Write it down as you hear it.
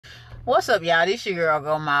What's up, y'all? This your girl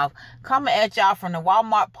Goldmouth coming at y'all from the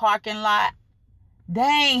Walmart parking lot.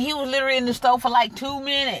 Dang, he was literally in the store for like 2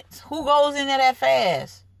 minutes. Who goes in there that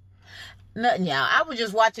fast? Nothing, y'all. I was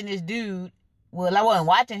just watching this dude. Well, I wasn't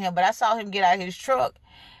watching him, but I saw him get out of his truck.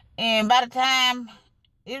 And by the time,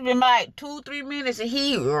 it's been like 2-3 minutes, and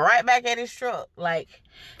he right back at his truck. Like,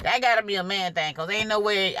 that gotta be a man thing, because ain't no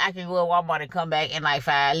way I can go to Walmart and come back in like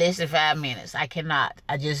less than 5 minutes. I cannot.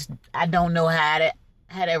 I don't know how that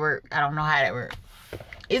work. I don't know how that work.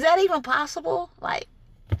 Is that even possible? Like,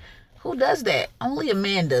 who does that? Only a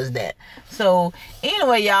man does that. So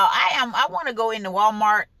anyway, y'all, I want to go into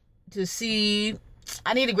Walmart to see.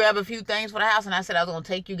 I need to grab a few things for the house, and I said I was gonna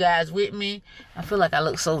take you guys with me. I feel like I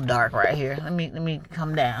look so dark right here. Let me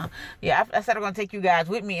come down. Yeah, I said I'm gonna take you guys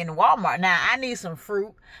with me in Walmart. Now I need some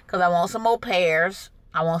fruit because I want some more pears.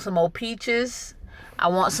 I want some more peaches. I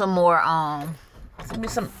want some more Give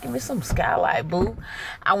me some Skylight, boo.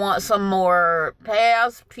 I want some more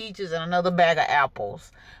pears, peaches, and another bag of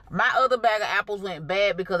apples. My other bag of apples went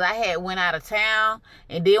bad because I went out of town,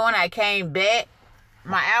 and then when I came back,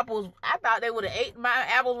 my apples, I thought they would have ate my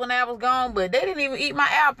apples when I was gone, but they didn't even eat my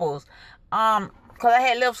apples. Cause I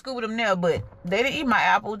had left school with them there, but they didn't eat my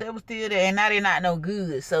apples. They were still there, and now they're not no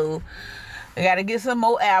good. So I gotta get some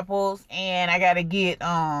more apples, and I gotta get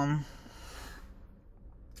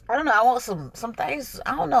I don't know. I want some things.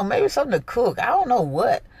 I don't know. Maybe something to cook. I don't know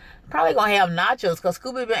what. Probably gonna have nachos because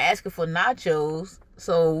Scooby been asking for nachos.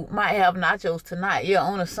 So might have nachos tonight. Yeah,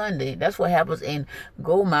 on a Sunday. That's what happens in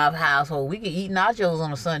Goldmouth household. We can eat nachos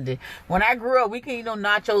on a Sunday. When I grew up, we can eat no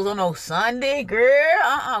nachos on no Sunday,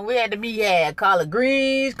 girl. We had to had collard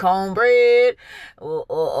greens, cornbread,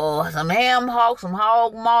 or some ham hock, some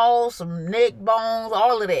hog maws, some neck bones,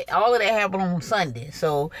 all of that. All of that happened on Sunday.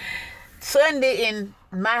 So Sunday in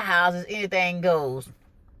my house is anything goes.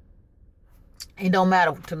 It don't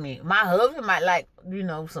matter to me. My husband might like,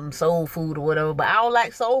 some soul food or whatever, but I don't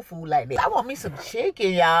like soul food like that. I want me some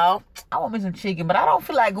chicken, y'all. I want me some chicken, but I don't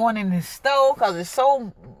feel like going in the store because it's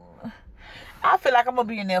so... I feel like I'm going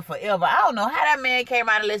to be in there forever. I don't know how that man came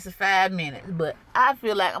out in less than 5 minutes, but I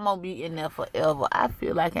feel like I'm going to be in there forever. I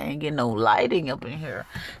feel like I ain't getting no lighting up in here.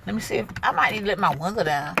 Let me see if... I might need to let my window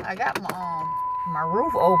down. I got my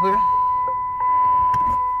roof open.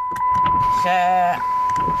 Child.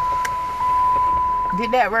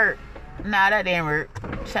 Did that work? Nah, that didn't work.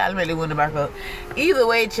 Child, let me window back up. Either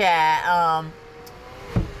way, child,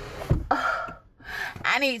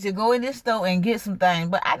 I need to go in this store and get some things,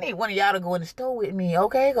 but I need one of y'all to go in the store with me,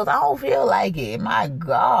 okay? Because I don't feel like it. My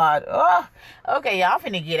God. Oh. Okay, y'all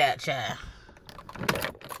finna get out, child.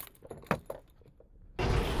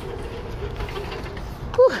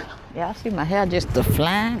 Y'all see my hair just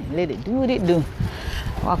flying? Let it do what it do.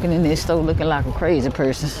 Walking in this store looking like a crazy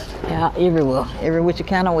person. Y'all everywhere. Every which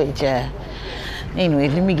kind of way, child. Anyway,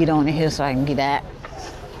 let me get on in here so I can get out.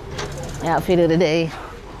 Outfit of the day.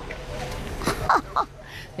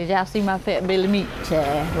 Did y'all see my fat belly meat,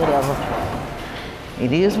 child? Whatever.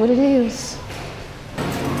 It is what it is.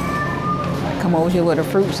 Come over here with the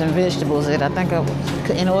fruits and vegetables that I think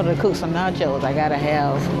in order to cook some nachos, I gotta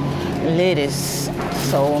have lettuce.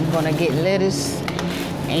 So I'm gonna get lettuce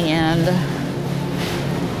and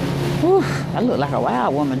whew, I look like a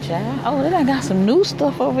wild woman, child. Oh, they done got some new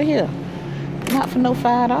stuff over here. Not for no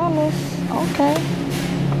 $5. Okay.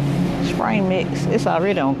 Spring mix. It's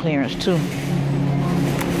already on clearance too.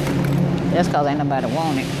 That's cause ain't nobody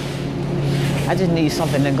want it. I just need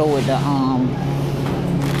something to go with the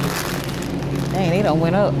dang, they done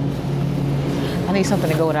went up. I need something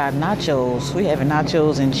to go with our nachos. We having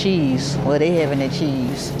nachos and cheese. Well, they having the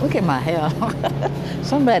cheese. Look at my hair.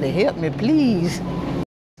 Somebody help me, please.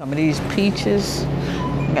 Some of these peaches,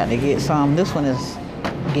 got to get some. This one is,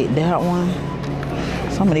 get that one.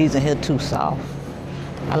 Some of these in here too soft.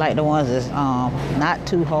 I like the ones that's not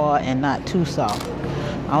too hard and not too soft.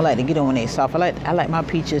 I don't like to get them when they soft. I like my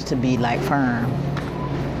peaches to be like firm.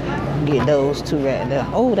 Get those two right there.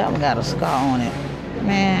 Oh, that one got a scar on it.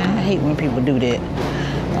 Man, I hate when people do that.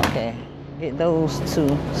 Okay, get those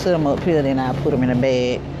two. Set them up here, then I put them in a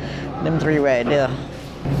bag. Them three right there.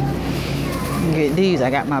 Get these. I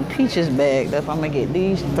got my peaches bagged up. I'm gonna get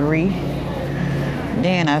these three.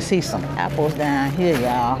 Then I see some apples down here,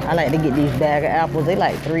 y'all. I like to get these bag of apples. They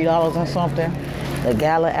like $3 and something. The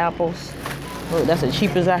gala apples. Look, that's the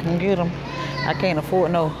cheapest I can get them. I can't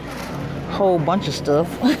afford no whole bunch of stuff.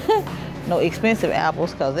 No expensive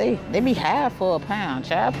apples, cause they be half for a pound.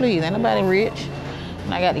 Child, please, ain't nobody rich.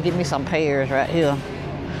 And I got to get me some pears right here.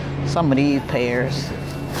 Some of these pears.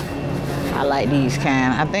 I like these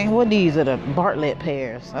kind. I think what these are the Bartlett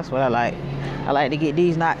pears. That's what I like. I like to get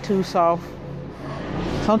these not too soft.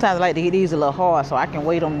 Sometimes I like to get these a little hard so I can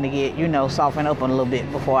wait them to get, you know, soften up a little bit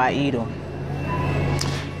before I eat them.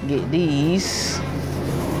 Get these.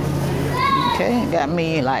 Okay, got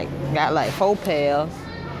like 4 pairs.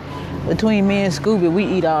 Between me and Scooby, we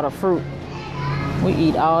eat all the fruit. We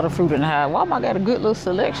eat all the fruit in the house. Walmart got a good little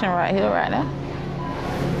selection right here, right now.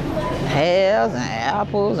 Pears and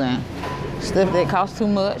apples and stuff that costs too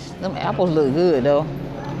much. Them apples look good though.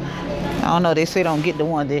 I don't know, they say don't get the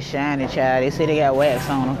ones that shiny, child. They say they got wax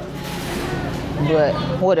on them. But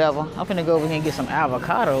whatever. I'm finna go over here and get some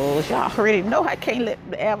avocados. Y'all already know I can't let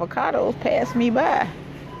the avocados pass me by.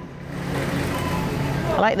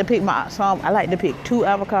 I like to pick 2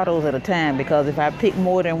 avocados at a time, because if I pick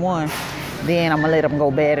more than one, then I'm gonna let them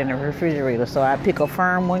go bad in the refrigerator. So I pick a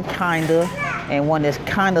firm one, kinda, and one that's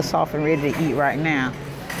kinda soft and ready to eat right now.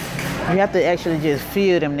 You have to actually just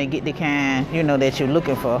feel them to get the kind, you know, that you're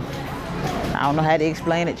looking for. I don't know how to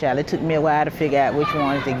explain it, child. It took me a while to figure out which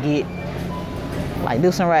ones to get. Like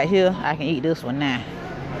this one right here, I can eat this one now.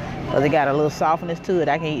 Because it got a little softness to it.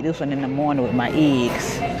 I can eat this one in the morning with my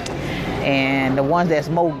eggs. And the ones that's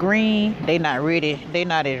more green, they not ready. They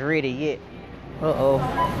not as ready yet. Uh-oh.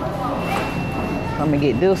 Let me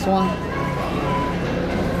get this one.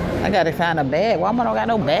 I gotta find a bag. Walmart don't got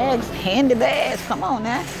no bags, handy bags. Come on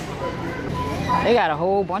now. They got a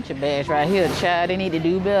whole bunch of bags right here. Child, they need to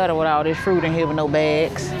do better with all this fruit in here with no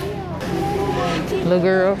bags. Little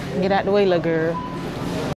girl, get out the way, little girl.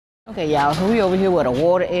 Okay, y'all, so we over here with a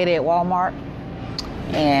water edit at Walmart.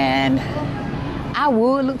 And I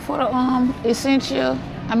would look for the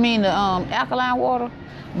alkaline water.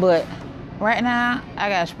 But right now, I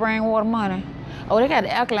got spring water money. Oh, they got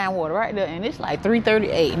the alkaline water right there, and it's like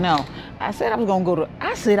 $3.38. No, I said I was gonna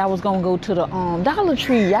go to the Dollar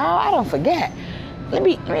Tree, y'all. I don't forget. Let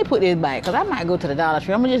me put this back, cause I might go to the Dollar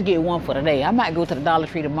Tree. I'm gonna just get one for today. I might go to the Dollar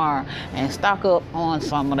Tree tomorrow and stock up on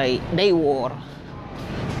some of they water.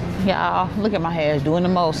 Y'all, look at my hair. It's doing the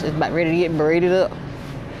most. It's about ready to get braided up.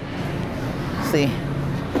 See.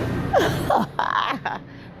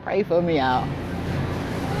 Pray for me, y'all.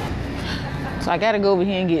 So I gotta go over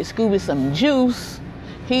here and get Scooby some juice.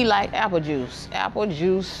 He like apple juice. Apple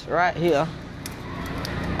juice right here.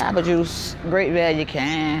 Apple juice, great value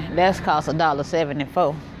can. That's cost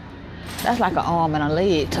 $1.74. That's like an arm and a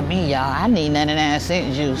leg to me, y'all. I need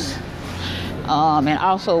 99-cent juice. And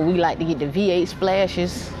also we like to get the V8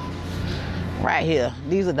 splashes right here.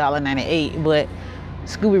 These are $1.98, but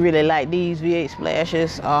Scooby really like these V8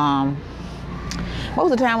 splashes.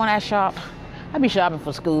 Most of the time when I shop, I be shopping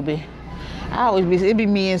for Scooby. It be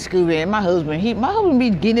me and Scooby and my husband. My husband be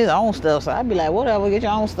getting his own stuff, so I'd be like, whatever, get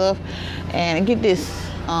your own stuff. And get this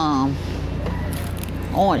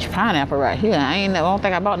orange pineapple right here. I don't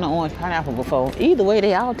think I bought no orange pineapple before. Either way,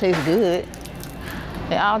 they all taste good.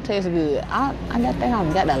 They all taste good. I got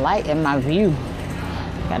the light in my view.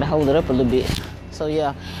 Got to hold it up a little bit. So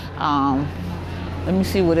yeah, let me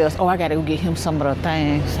see what else. Oh, I got to go get him some of the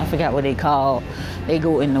things. I forgot what they called. They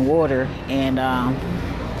go in the water, and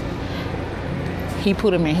he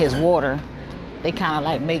put them in his water. They kind of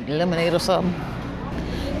like make lemonade or something.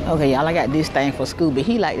 Okay, y'all, I got this thing for Scooby.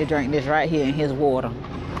 He like to drink this right here in his water.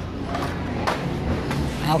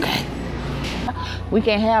 Okay. We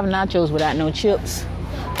can't have nachos without no chips.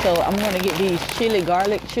 So I'm gonna get these chili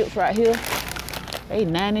garlic chips right here. They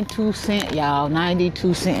 92 cents, y'all,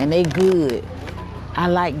 92 cents, and they good. I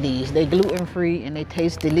like these. They gluten-free and they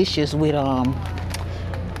taste delicious with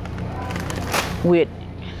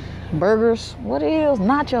burgers. What is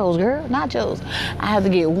nachos, girl? Nachos. I have to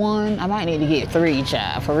get one. I might need to get 3,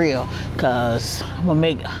 child, for real, cause I'm gonna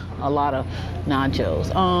make a lot of nachos.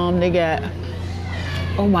 They got,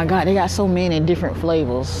 oh my God, they got so many different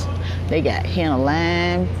flavors. They got henna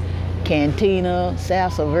lime, cantina,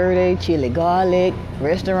 salsa verde, chili garlic,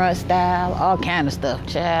 restaurant style, all kind of stuff.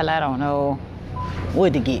 Child, I don't know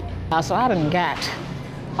what to get. So I done got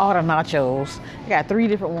all the nachos. I got 3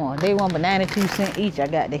 different ones. They want for 92 cents each. I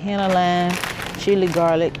got the henna lime, chili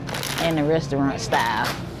garlic, and the restaurant style.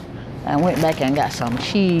 I went back and got some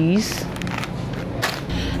cheese.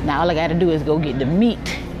 Now all I gotta do is go get the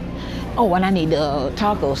meat. Oh, and I need the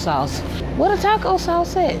taco sauce. Where the taco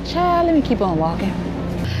sauce at? Child, let me keep on walking.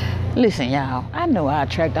 Listen, y'all, I know I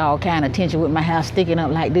attract all kind of attention with my hair sticking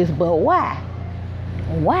up like this, but why?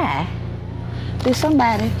 Why did some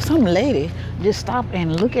lady just stop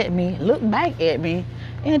and look back at me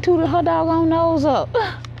and tooted her doggone nose up?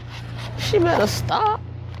 She better stop.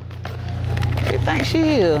 What you think she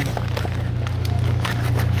is?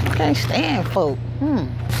 I can't stand folk.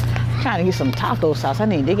 Trying to get some taco sauce.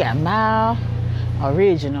 They got mild,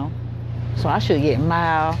 original. So I should get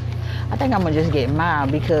mild. I think I'm gonna just get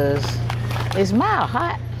mild because It's mild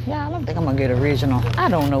hot. Yeah, I don't think I'm gonna get original. I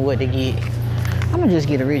don't know what to get. I'm gonna just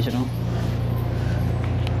get original.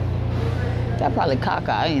 That probably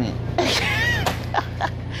caca, ain't it?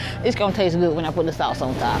 It's gonna taste good when I put the sauce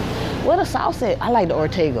on top. Where the sauce at? I like the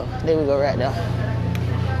Ortega. There we go, right there.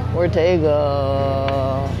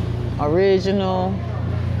 Ortega, original,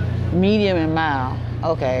 medium, and mild.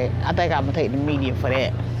 Okay, I think I'm gonna take the medium for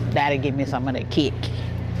that. That'll give me some of that kick.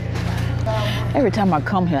 Every time I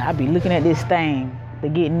come here, I be looking at this thing to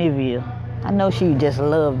get Nivea. I know she just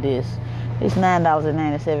love this. It's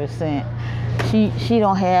 $9.97.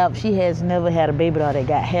 She has never had a baby doll that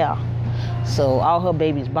got hair. So all her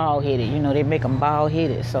babies bald-headed. You know, they make them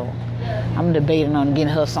bald-headed. So I'm debating on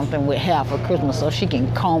getting her something with hair for Christmas so she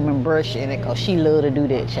can comb and brush in it, because she love to do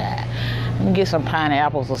that, child. I'm gonna get some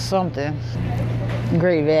pineapples or something.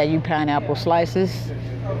 Great value pineapple slices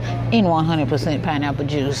in 100% pineapple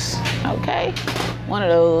juice. Okay, one of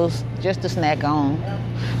those just to snack on.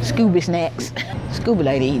 Scooby snacks. Scooby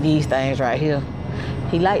like to eat these things right here.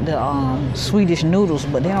 He like the Swedish noodles,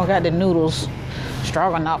 but they don't got the noodles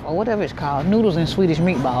stroganoff or whatever it's called. Noodles and Swedish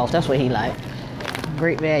meatballs. That's what he like.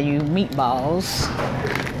 Great value meatballs.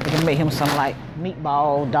 We can make him some like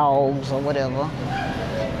meatball dogs or whatever.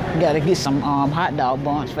 You gotta get some hot dog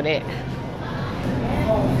buns for that.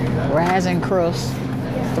 Rising crust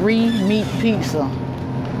 3-meat pizza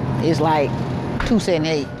is like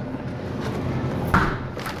 $2.78.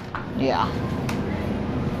 Yeah.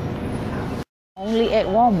 Only at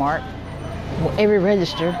Walmart. Every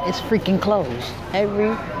register is freaking closed. Every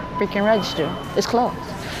freaking register is closed.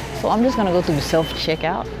 So I'm just gonna go through the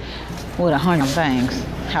self-checkout with 100 things.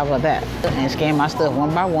 How about that? And scan my stuff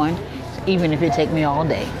one by one, even if it take me all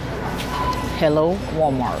day. Hello,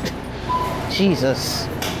 Walmart. Jesus.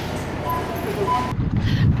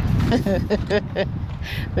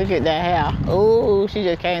 Look at that hair. Oh, she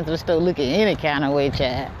just came to the store looking any kind of way,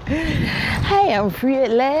 child. Hey, I'm free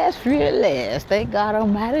at last, free at last. Thank God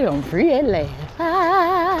Almighty, I'm free at last.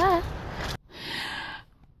 Ah.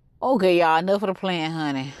 Okay, y'all, enough of the playing,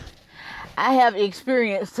 honey. I have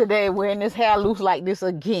experienced today wearing this hair loose like this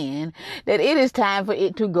again, that it is time for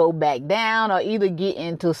it to go back down or either get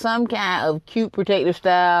into some kind of cute protective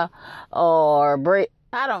style or break.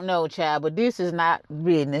 I don't know, child, but this is not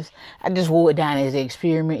business. I just wore it down as an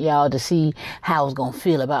experiment, y'all, to see how I was going to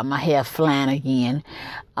feel about my hair flying again.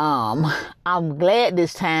 I'm glad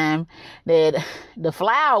this time that the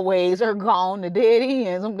flyaways are gone, the dead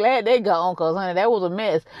ends. I'm glad they're gone, because, honey, that was a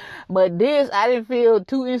mess. But this, I didn't feel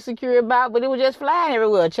too insecure about, but it was just flying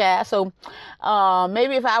everywhere, child. So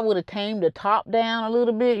maybe if I would have tamed the top down a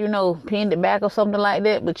little bit, you know, pinned it back or something like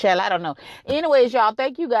that. But, child, I don't know. Anyways, y'all,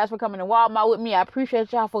 thank you guys for coming to Walmart with me. I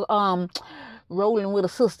appreciate y'all for rolling with a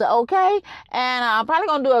sister, okay? And I'm probably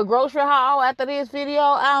gonna do a grocery haul after this video.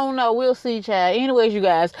 I don't know, we'll see, child. Anyways, you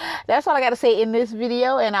guys, that's all I gotta say in this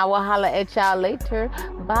video, and I will holler at y'all later.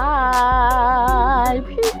 Bye.